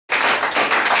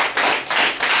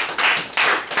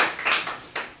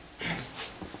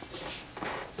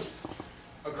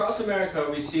Across America,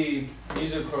 we see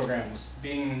music programs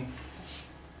being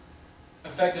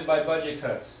affected by budget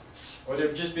cuts, or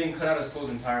they're just being cut out of schools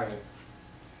entirely.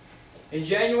 In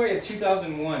January of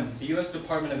 2001, the U.S.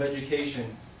 Department of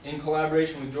Education, in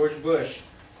collaboration with George Bush,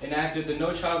 enacted the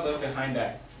No Child Left Behind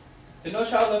Act. The No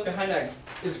Child Left Behind Act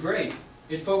is great.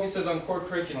 It focuses on core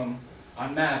curriculum,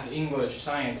 on math, English,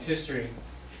 science, history.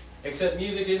 Except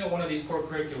music isn't one of these core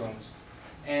curriculums.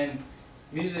 And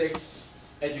music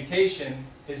education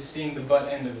is seeing the butt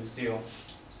end of this deal.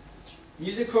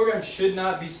 Music programs should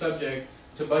not be subject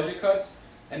to budget cuts,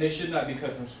 and they should not be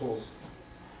cut from schools.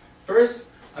 First,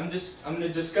 I'm going to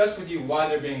discuss with you why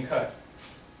they're being cut.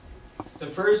 The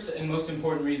first and most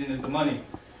important reason is the money.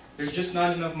 There's just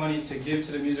not enough money to give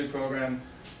to the music program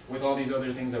with all these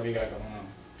other things that we got going on.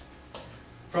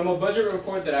 From a budget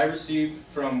report that I received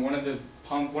from one of the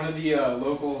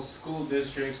local school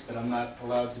districts that I'm not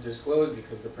allowed to disclose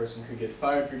because the person could get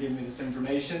fired for giving me this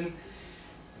information,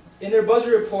 in their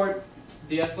budget report,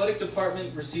 the athletic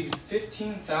department received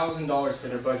 $15,000 for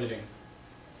their budgeting.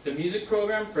 The music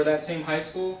program for that same high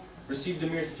school received a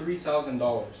mere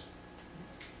 $3,000.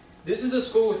 This is a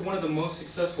school with one of the most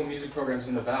successful music programs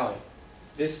in the valley.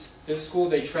 This school,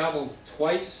 they travel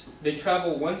once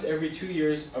every 2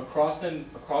 years across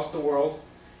the world,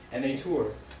 and they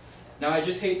tour. Now, I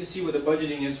just hate to see what the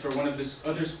budgeting is for one of the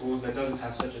other schools that doesn't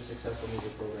have such a successful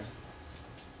music program.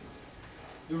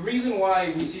 The reason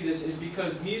why we see this is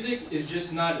because music is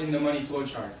just not in the money flow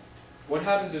chart. What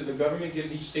happens is the government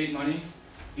gives each state money,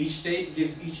 each state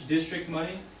gives each district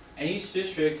money, and each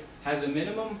district has a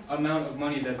minimum amount of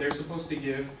money that they're supposed to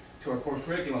give to our core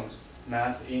curriculums: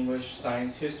 math, English,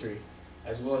 science, history,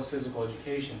 as well as physical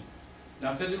education.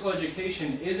 Now, physical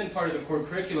education isn't part of the core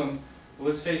curriculum. Well,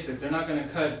 let's face it, they're not going to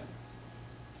cut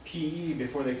PE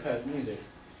before they cut music,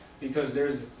 because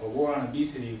there's a war on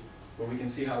obesity where we can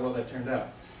see how well that turned out.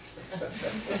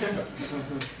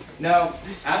 Now,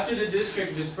 after the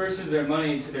district disperses their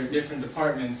money to their different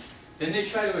departments, then they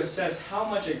try to assess how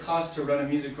much it costs to run a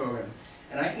music program.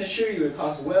 And I can assure you it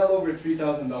costs well over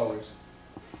 $3,000.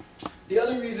 The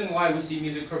other reason why we see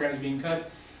music programs being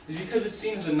cut is because it's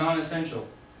seen as a non-essential.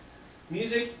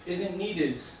 Music isn't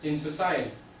needed in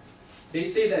society. They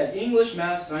say that English,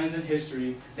 math, science, and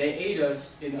history, they aid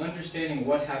us in understanding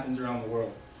what happens around the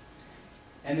world.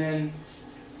 And then,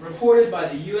 reported by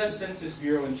the U.S. Census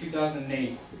Bureau in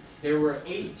 2008, there were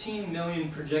 18 million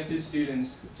projected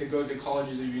students to go to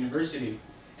colleges or university.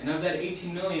 And of that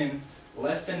 18 million,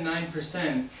 less than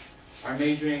 9% are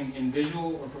majoring in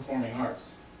visual or performing arts.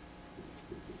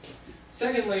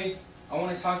 Secondly, I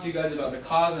want to talk to you guys about the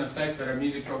cause and effects that our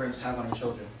music programs have on our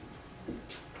children.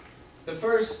 The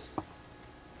first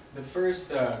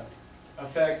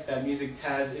effect that music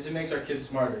has is it makes our kids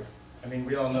smarter. I mean,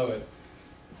 we all know it.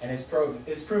 And it's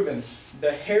proven.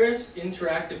 The Harris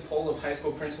Interactive Poll of High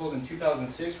School Principals in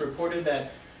 2006 reported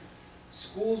that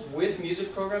schools with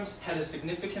music programs had a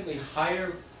significantly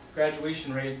higher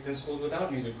graduation rate than schools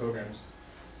without music programs.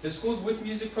 The schools with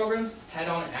music programs had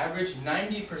on average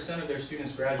 90% of their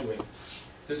students graduate.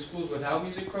 The schools without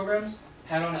music programs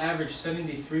had on average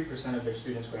 73% of their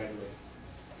students graduate.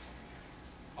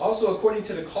 Also, according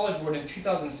to the College Board in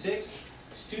 2006,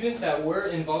 students that were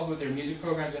involved with their music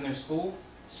programs in their school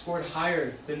scored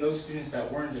higher than those students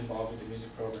that weren't involved with the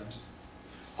music program.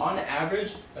 On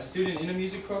average, a student in a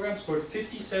music program scored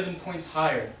 57 points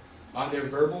higher on their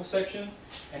verbal section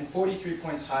and 43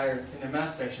 points higher in their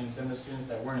math section than the students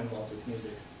that weren't involved with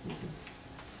music.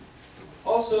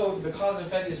 Also, the cause and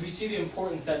effect is we see the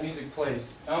importance that music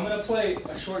plays. Now, I'm going to play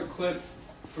a short clip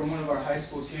from one of our high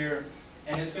schools here,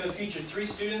 and it's going to feature 3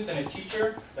 students and a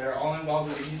teacher that are all involved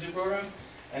with the music program,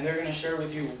 and they're going to share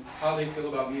with you how they feel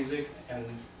about music and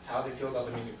how they feel about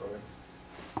the music program.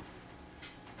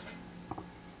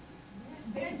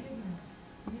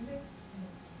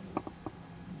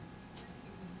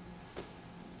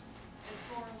 It's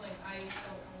more like I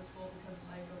don't go to school because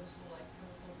I go to school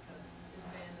because it's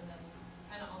band, and then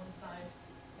kind of on the side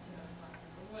to go to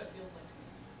classes. That's what it feels like to me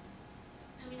sometimes.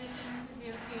 I mean, I come for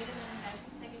 0 period, and then I'm back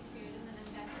for 2nd period, and then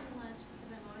I'm back at lunch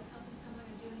because I'm always helping someone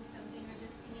or doing something or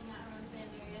just hanging out around the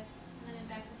band area, and then I'm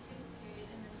back for 6th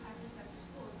period, and then practice after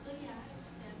school. So yeah, I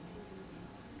understand what you do.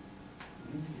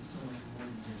 Music is so much more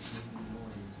than just making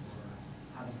noise or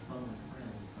having fun with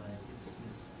friends, but it's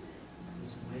this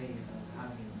way of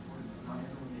having importance. Not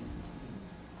everyone makes the team.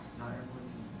 Not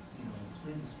everyone can,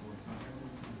 play the sports. Not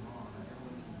everyone can draw. Not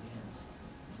everyone can dance.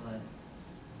 But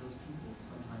those people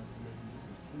sometimes can make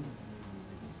music through the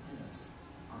music. It's in us.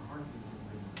 Our heart beats in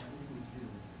rhythm. Everything we do,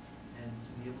 and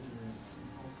to be able to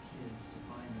help kids to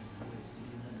find this voice, to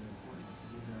give them an importance, to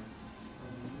give them a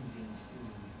reason to be in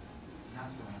school.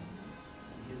 that's what happened.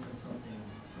 It gives them something, a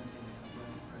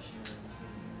breath of fresh air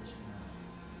between English and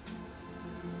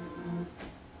math.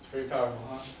 It's pretty powerful,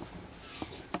 huh?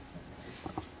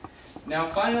 Now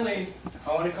finally,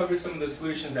 I want to cover some of the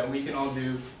solutions that we can all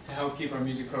do to help keep our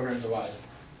music programs alive.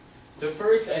 The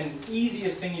first and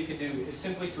easiest thing you can do is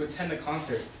simply to attend a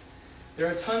concert. There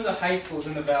are tons of high schools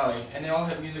in the Valley, and they all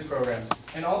have music programs.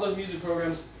 And all those music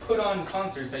programs put on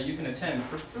concerts that you can attend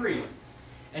for free.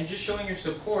 And just showing your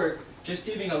support, just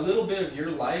giving a little bit of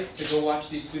your life to go watch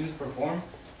these students perform,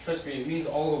 trust me, it means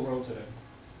all the world to them.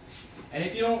 And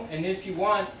if you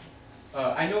want,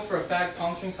 I know for a fact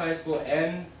Palm Springs High School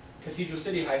and Cathedral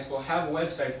City High School have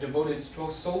websites devoted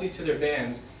solely to their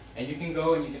bands, and you can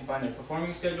go and you can find their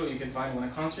performing schedule, you can find when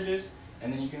a concert is,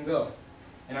 and then you can go.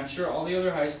 And I'm sure all the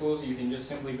other high schools, you can just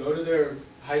simply go to their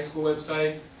high school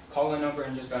website, call a number,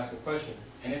 and just ask a question.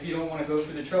 And if you don't want to go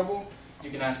through the trouble, you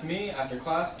can ask me after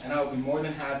class, and I will be more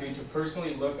than happy to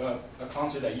personally look up a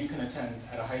concert that you can attend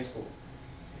at a high school.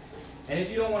 And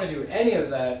if you don't want to do any of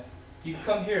that, you can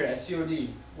come here at COD.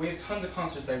 We have tons of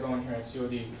concerts that go on here at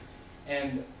COD.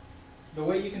 And the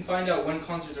way you can find out when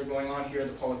concerts are going on here at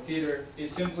the Pollock Theater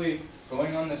is simply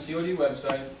going on the COD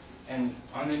website, and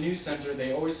on the news center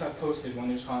they always have posted when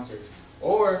there's concerts.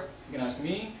 Or you can ask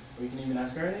me, or you can even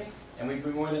ask Ernie, and we'd be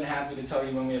more than happy to tell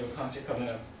you when we have a concert coming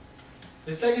up.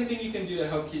 The second thing you can do to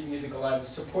help keep music alive is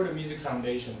support a music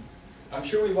foundation. I'm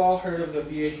sure we've all heard of the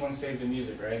VH1 Save the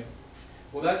Music, right?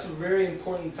 Well, that's a very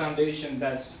important foundation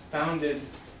that's founded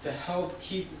to help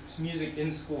keep music in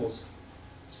schools.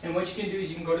 And what you can do is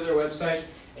you can go to their website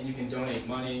and you can donate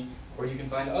money, or you can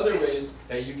find other ways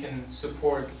that you can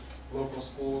support local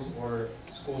schools or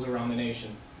schools around the nation.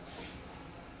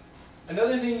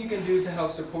 Another thing you can do to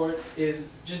help support is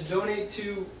just donate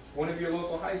to one of your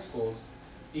local high schools.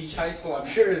 Each high school, I'm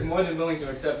sure, is more than willing to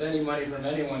accept any money from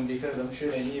anyone because I'm sure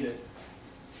they need it.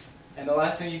 And the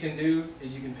last thing you can do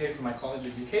is you can pay for my college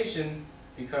education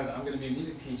because I'm going to be a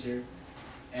music teacher,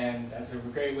 and that's a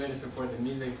great way to support the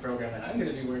music program that I'm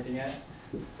going to be working at.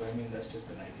 So I mean, that's just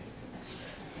an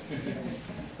idea.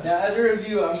 Now, as a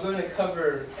review, I'm going to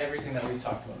cover everything that we've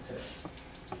talked about today.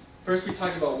 First, we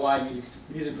talked about why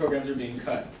music programs are being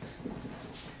cut.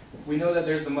 We know that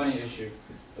there's the money issue.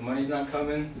 The money's not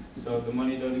coming, so the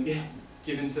money doesn't get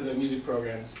given to the music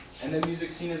programs. And then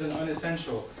music's seen as an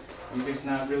unessential. Music's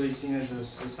not really seen as a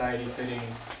society-fitting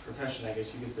profession, I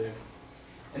guess you could say.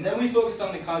 And then we focused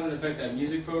on the cause and effect that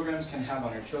music programs can have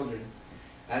on our children.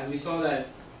 As we saw that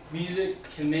music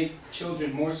can make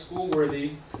children more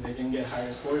school-worthy because they can get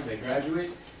higher scores, they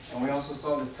graduate. And we also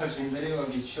saw this touching video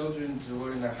of these children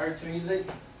devoting their heart to music.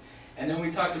 And then we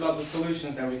talked about the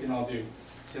solutions that we can all do.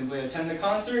 Simply attend a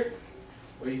concert,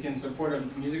 or you can support a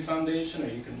music foundation, or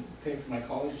you can pay for my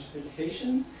college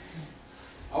education.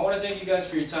 I want to thank you guys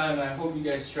for your time, and I hope you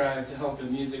guys strive to help the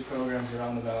music programs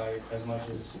around the Valley as much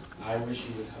as I wish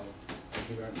you would help. Thank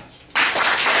you very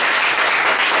much.